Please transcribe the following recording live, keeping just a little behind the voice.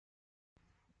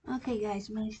Okay, guys,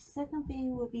 my second video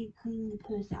will be cleaning the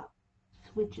purse out.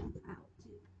 Switch them out too.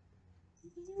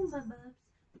 What you doing, bubs?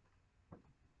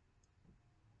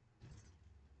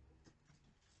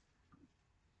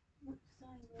 Oops, I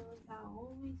realize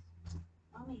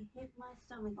I hit my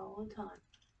stomach all the time.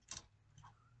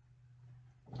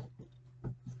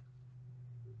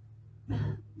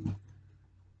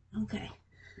 Okay.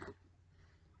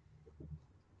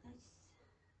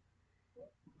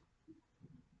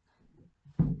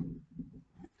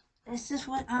 This is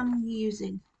what I'm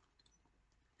using.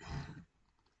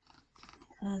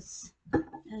 Because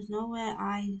there's no way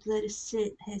I let it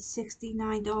sit at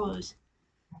 $69.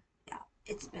 Yeah,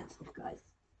 it's expensive, guys.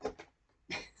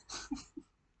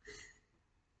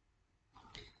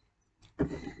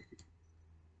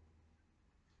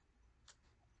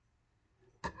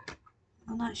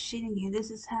 I'm not shitting you.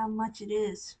 This is how much it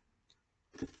is.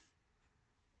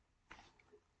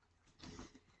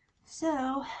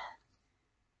 So,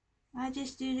 I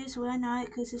just do this one night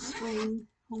because it's spring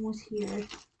almost here.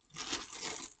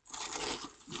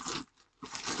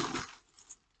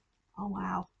 Oh,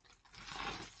 wow.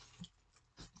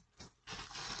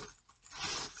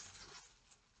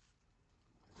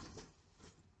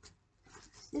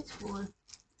 What's this for?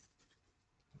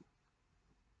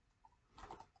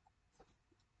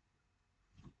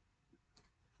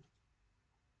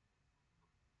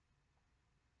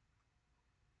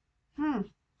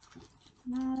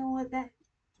 I don't know what that's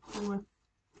for.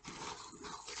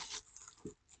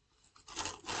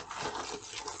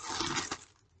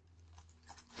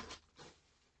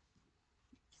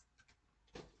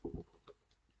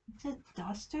 It's a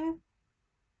duster?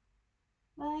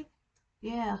 Like?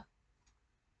 Yeah.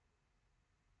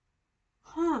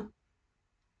 Huh.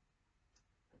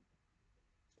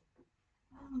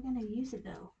 How am I gonna use it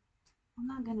though? I'm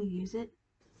not gonna use it.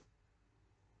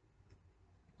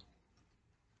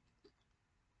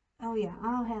 Oh yeah,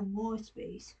 I'll have more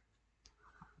space.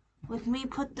 With me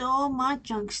put all my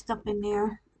junk stuff in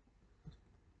there.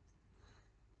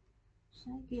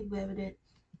 Should I get rid of it?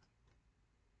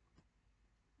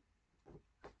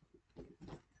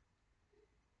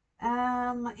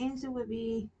 My answer would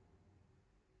be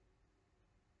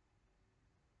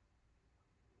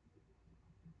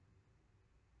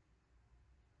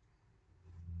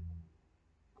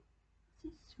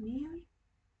is this weird?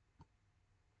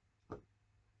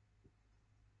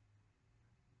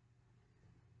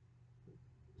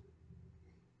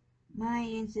 My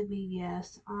answer would be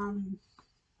yes.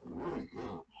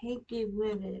 Hate get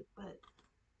rid of it, but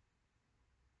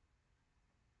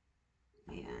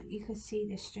yeah, you can see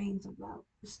the strings about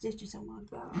the stitches on my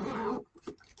belt. Wow.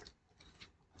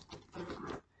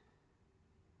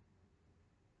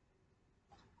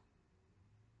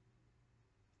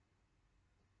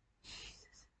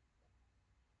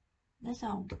 That's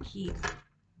all cute.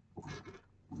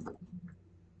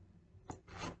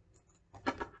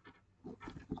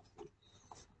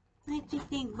 What do you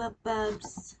think,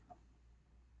 Bubs?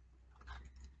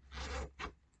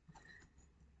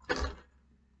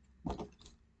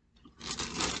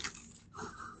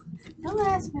 Don't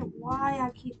ask me why I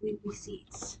keep these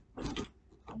receipts.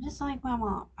 I'm just like my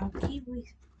mom. I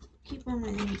keep them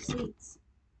in receipts.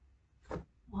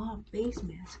 Wow, face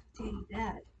mask. I'll tell you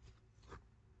that.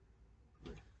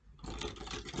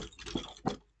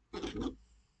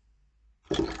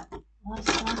 A lot of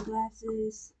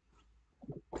sunglasses,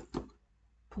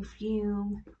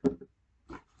 perfume,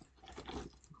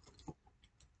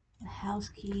 the house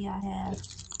key I have.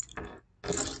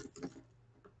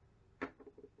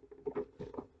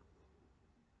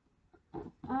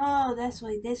 Oh, that's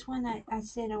why this one I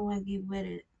said I want to get rid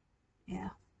of it. Yeah,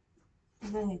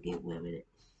 I'm gonna get rid of it.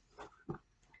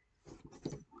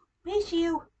 Miss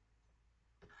you.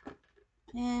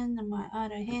 And my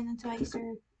other hand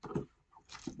sanitizer.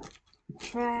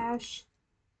 Trash.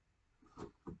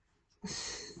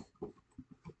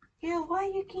 Yeah, why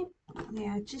you keep?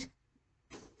 Yeah, just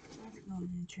that's going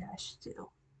in the trash too.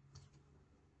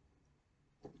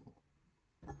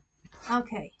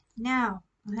 Okay, now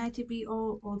I had to be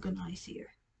all organized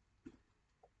here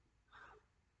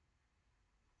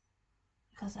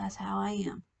because that's how I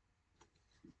am.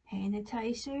 Hand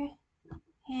sanitizer,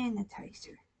 hand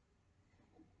sanitizer.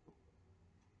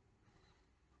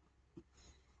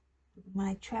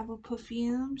 My travel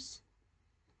perfumes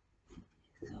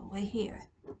go right here.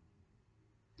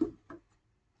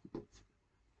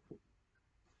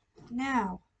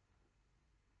 Now,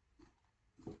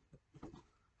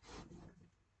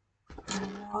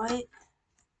 right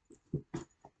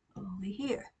over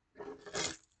here.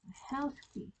 My house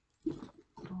key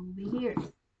over here.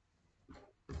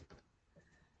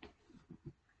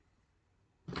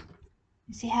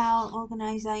 You see how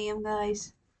organized I am,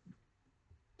 guys?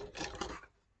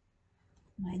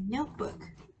 My notebook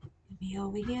will be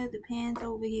over here, the pens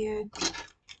over here,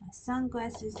 my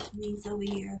sunglasses needs over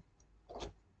here.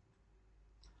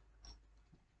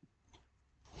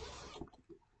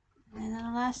 And then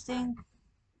the last thing,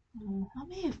 how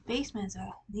many face masks I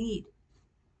need?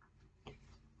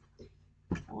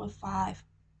 4 or 5.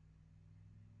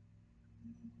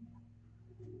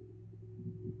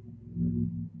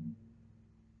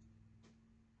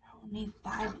 I will need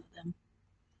 5 of them.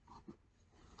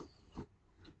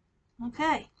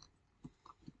 Okay.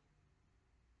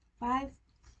 5.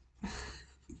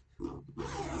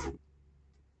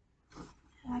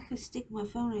 I could stick my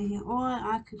phone in here, or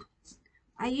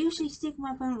I usually stick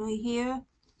my phone right here,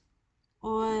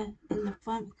 or in the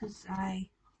front because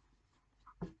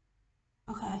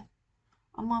okay.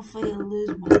 I'm afraid to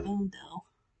lose my phone though.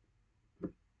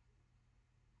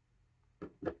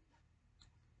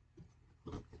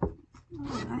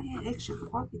 Oh, I had extra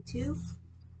pocket too.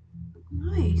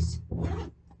 Nice.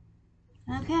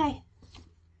 Okay.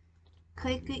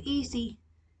 Quick and easy.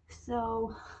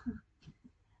 So,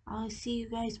 I'll see you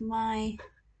guys in my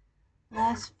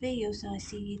last video, so I'll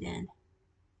see you then.